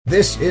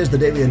This is the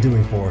Daily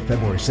Undoing for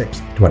February 6th,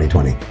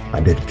 2020.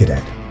 I'm David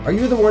Cadet. Are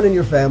you the one in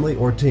your family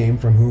or team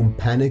from whom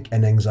panic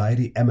and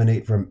anxiety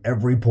emanate from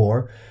every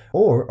pore?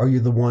 Or are you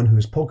the one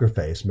whose poker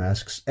face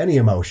masks any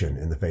emotion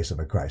in the face of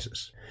a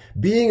crisis?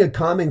 Being a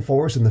calming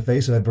force in the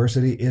face of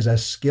adversity is a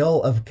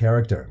skill of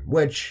character,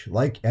 which,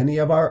 like any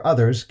of our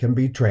others, can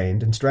be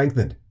trained and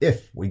strengthened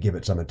if we give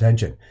it some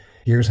attention.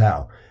 Here's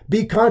how.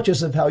 Be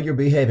conscious of how you're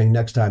behaving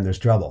next time there's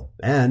trouble.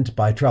 And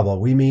by trouble,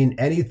 we mean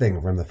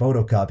anything from the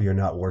photocopier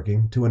not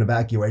working to an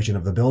evacuation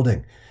of the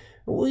building.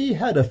 We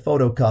had a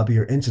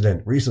photocopier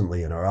incident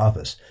recently in our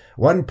office.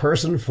 One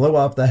person flew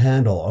off the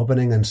handle,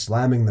 opening and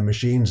slamming the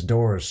machine's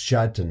doors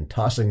shut and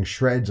tossing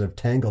shreds of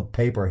tangled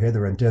paper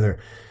hither and thither.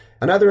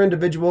 Another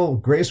individual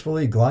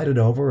gracefully glided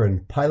over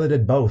and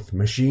piloted both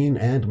machine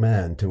and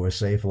man to a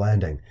safe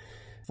landing.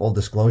 Full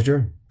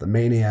disclosure, the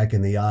maniac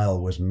in the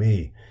aisle was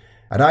me.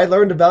 And I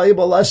learned a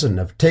valuable lesson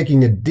of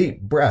taking a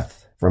deep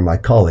breath from my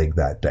colleague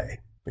that day.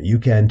 You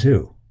can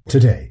too,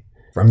 today,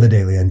 from the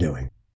Daily Undoing.